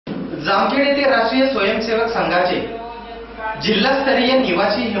जामखेड येथे राष्ट्रीय स्वयंसेवक संघाचे जिल्हास्तरीय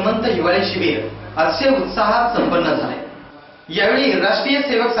निवासी हेमंत हिवाळी शिबिर अतिशय उत्साहात संपन्न झाले। यावेळी राष्ट्रीय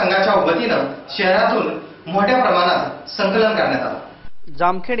सेवक संघाच्या वतीने शहरातून मोठ्या प्रमाणात संकलन करण्यात आले।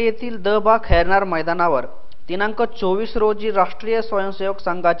 जामखेड येथील द खैरनार मैदानावर दिनांक 24 रोजी राष्ट्रीय स्वयंसेवक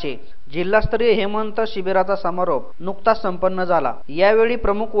संघाचे जिल्हास्तरीय हेमंत शिबिराचा समारोप नुकताच संपन्न झाला। यावेळी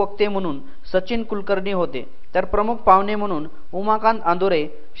प्रमुख वक्ते म्हणून सचिन कुलकर्णी होते, तर प्रमुख पाहुणे म्हणून उमाकांत आंदुरे,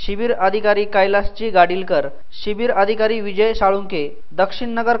 शिबिर अधिकारी कैलासजी गाडीलकर, शिबिर अधिकारी विजय साळुंके,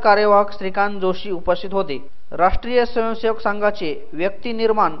 दक्षिण नगर कार्यवाहक श्रीकांत जोशी उपस्थित होते। राष्ट्रीय स्वयंसेवक संघाचे व्यक्ती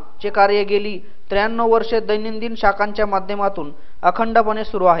निर्माण चे कार्य गेली 93 वर्षे दैनंदिन शाखांच्या माध्यमातून अखंडपणे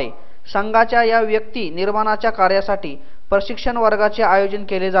सुरू आहे। संघाच्या या व्यक्ती निर्माणाच्या कार्यासाठी प्रशिक्षण वर्गाचे आयोजन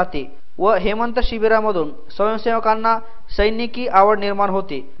केले जाते व हेमंत शिबिरामधून स्वयंसेवकांना सैनिकी आवड निर्माण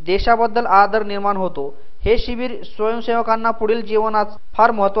होते, देशाबद्दल आदर निर्माण होतो। हे शिबिर स्वयंसेवकांना पुढील जीवनात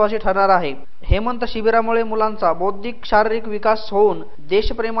फार महत्त्वाचे ठरणार आहे। हेमंत शिबिरामुळे मुलांचा बौद्धिक शारीरिक विकास होऊन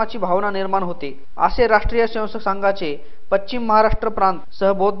देशप्रेमाची भावना निर्माण होते, असे राष्ट्रीय स्वयंसेवक संघाचे पश्चिम महाराष्ट्र प्रांत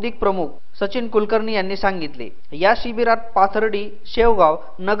सहबौद्धिक प्रमुख सचिन कुलकर्णी यांनी सांगितले। या शिबिरात पाथर्डी, शेवगाव,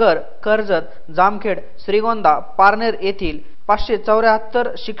 नगर, कर्जत, जामखेड, श्रीगोंदा, पारनेर येथील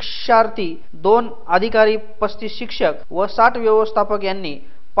 574 शिक्षार्थी, 2 अधिकारी, 35 शिक्षक व 60 व्यवस्थापक यांनी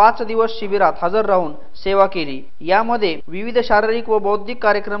 5 दिवस शिबिरात हजर राहून सेवा केली। यामध्ये विविध शारीरिक व बौद्धिक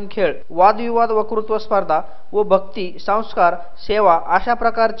कार्यक्रम, खेळ, वादविवाद, वक्तृत्व स्पर्धा व भक्ती, संस्कार, सेवा अशा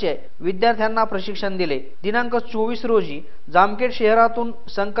प्रकारचे विद्यार्थ्यांना प्रशिक्षण दिले। दिनांक 24 रोजी जामखेड शहरातून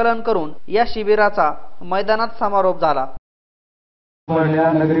संकलन करून या शिबिराचा मैदानात समारोप झाला।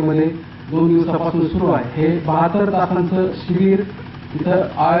 या नगरीमध्ये 2 दिवसापासून सुरू आहे हे 72 तासांचं शिबिर इथं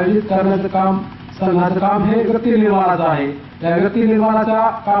आयोजित करण्याचं काम, संघाचं काम हे व्यक्ती निर्माणाचं आहे। या व्यक्ती निर्माणाच्या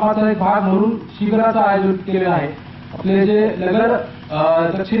कामाचा एक भाग म्हणून शिबिराचं आयोजन केले आहे। आपले जे नगर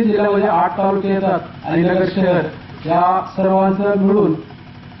दक्षिण जिल्ह्यामध्ये 8 तालुके येतात आणि नगर शहर या सर्वांचं मिळून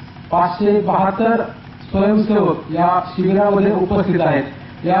 572 स्वयंसेवक या शिबिरामध्ये उपस्थित आहेत।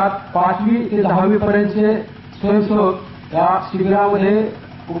 यात 5वी ते 10वी पर्यंतचे स्वयंसेवक या शिबिरामध्ये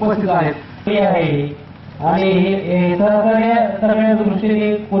उपस्थित आहेत आणि सगळ्या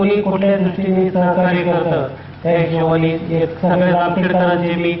दृष्टीने कोणी कुठल्या दृष्टीने सहकार्य करतं त्या हिशोबाने एक सगळ्या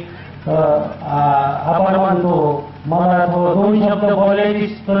जामखेडकरांचे मी आभार मानतो। मला 2 शब्द बोलण्याची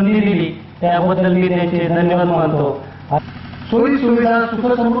संधी दिली त्याबद्दल मी त्यांचे धन्यवाद मानतो। सोयी सुविधा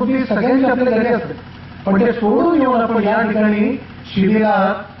सुख समृद्धी सगळ्यांची आपल्या घरी असते, पण ते सोडून येऊन आपण या ठिकाणी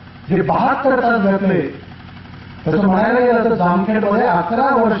शिबिरात जे 72 तास घातले, तसं म्हणायला गेलं तर जामखेडमध्ये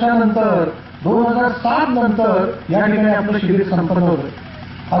 11 वर्षानंतर 2007 नंतर या ठिकाणी आपलं शिबिर संपन्न होतं।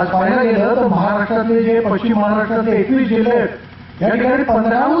 आज पाहायला गेलं तर महाराष्ट्रातले जे पश्चिम महाराष्ट्रातले 21 जिल्हे आहेत या ठिकाणी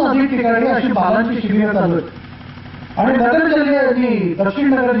 15हून अधिक ठिकाणी अशी बालांची शिबिरं चालू आहेत आणि नगर जिल्ह्यांनी, दक्षिण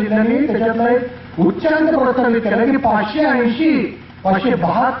नगर जिल्ह्यांनी त्याच्यातला एक उच्चांक प्रस्तावित केला की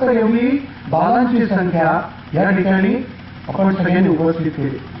 572 एवढी बालांची संख्या या ठिकाणी आपण सगळ्यांनी उपस्थित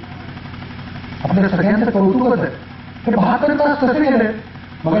केली। आपल्या सगळ्यांचं कौतुकच आहे। हे 72 तास कसे गेले?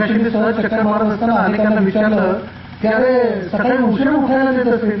 मगाशी मी सहज चक्कर मारत असताना अनेकांना विचारलं की अरे सकाळी उशिरा उठायला देत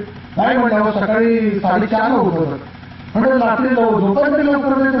असेल? नाही म्हटल्यावर सकाळी 4:30 उठवतात। म्हणजे रात्री झोपायला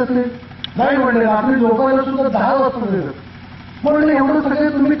लवकर देत असेल? नाही म्हणले रात्री झोपायला सुद्धा 10 वाजता देतात। म्हणले एवढं सगळे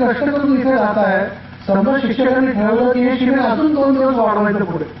तुम्ही कष्ट करून इथे राहताय, समजा शिक्षकांनी ठरवलं की हे शिबिर अजून 2 दिवस वाढवायचं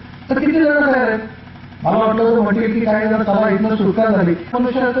पुढे, तर किती जण तयार आहेत? मला वाटलं तर म्हटलं की काही जण चला इथनं सुटका झाली,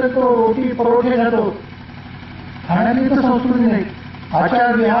 मनुष्याकडे तो रोटी परोठे जातो, खाण्याची तर संस्कृती नाही,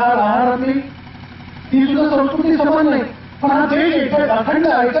 आचार विहार आहारातली ती सुद्धा संस्कृती समान नाही। पण हा देश अखंड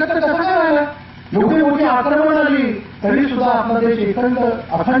एकत्र कसा काय राहिला? एवढी मोठी आक्रमण आली तरी सुद्धा आपला देश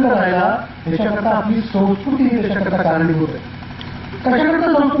अखंड राहिला, त्याच्याकरता आपली संस्कृती त्याच्याकरता कारणीभूत आहे। कशाकरता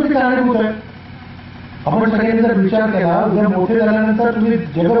संस्कृती कारणीभूत आहे? आपण सगळ्यांनी जर विचार केला, उद्या मोठे झाल्यानंतर तुम्ही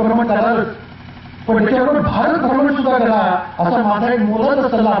जगभ्रमण करालच, पण त्याच्याबरोबर भारत भ्रमण सुद्धा करा, असा माझा एक मोलाचा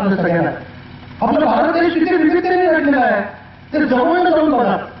सल्ला आपल्या सगळ्यांना। आपला भारत देश किती विविधतेने घडलेला आहे ते जवळ जाऊन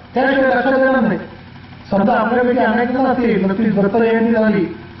बघा, त्याशिवाय लक्षात येणार नाही। समजा आपल्यापैकी अनेक जण असतील, नक्कीच दत्त जयंती झाली,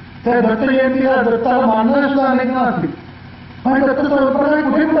 त्या दत्त जयंतीला दत्ताला मानणारे सुद्धा अनेक जण असतील, पण दत्त संप्रदाय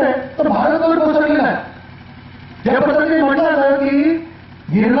कुठे कुठे तर भारतावर पसरलेला आहे। ज्या पद्धतीने म्हटलं जातं की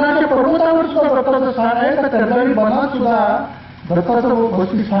गिरणाच्या पर्वतावर सुद्धा दत्ताचं स्थान आहे, तर कर्जाळी बनात सुद्धा दत्ताचं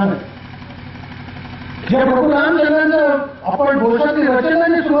वस्ती स्थान आहे। ज्या प्रभू रामचंद्रांचं आपण घोषातली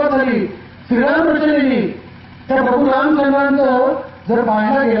रचनेची सुरुवात झाली, श्रीराम रचनेची, त्या प्रभू रामचंद्रांचं जर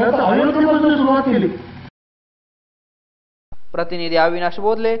पाहायला गेलं तर अयोध्येपासून सुरुवात केली। प्रतिनिधी अविनाश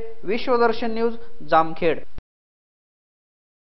बोधले, विश्व दर्शन न्यूज, जामखेड।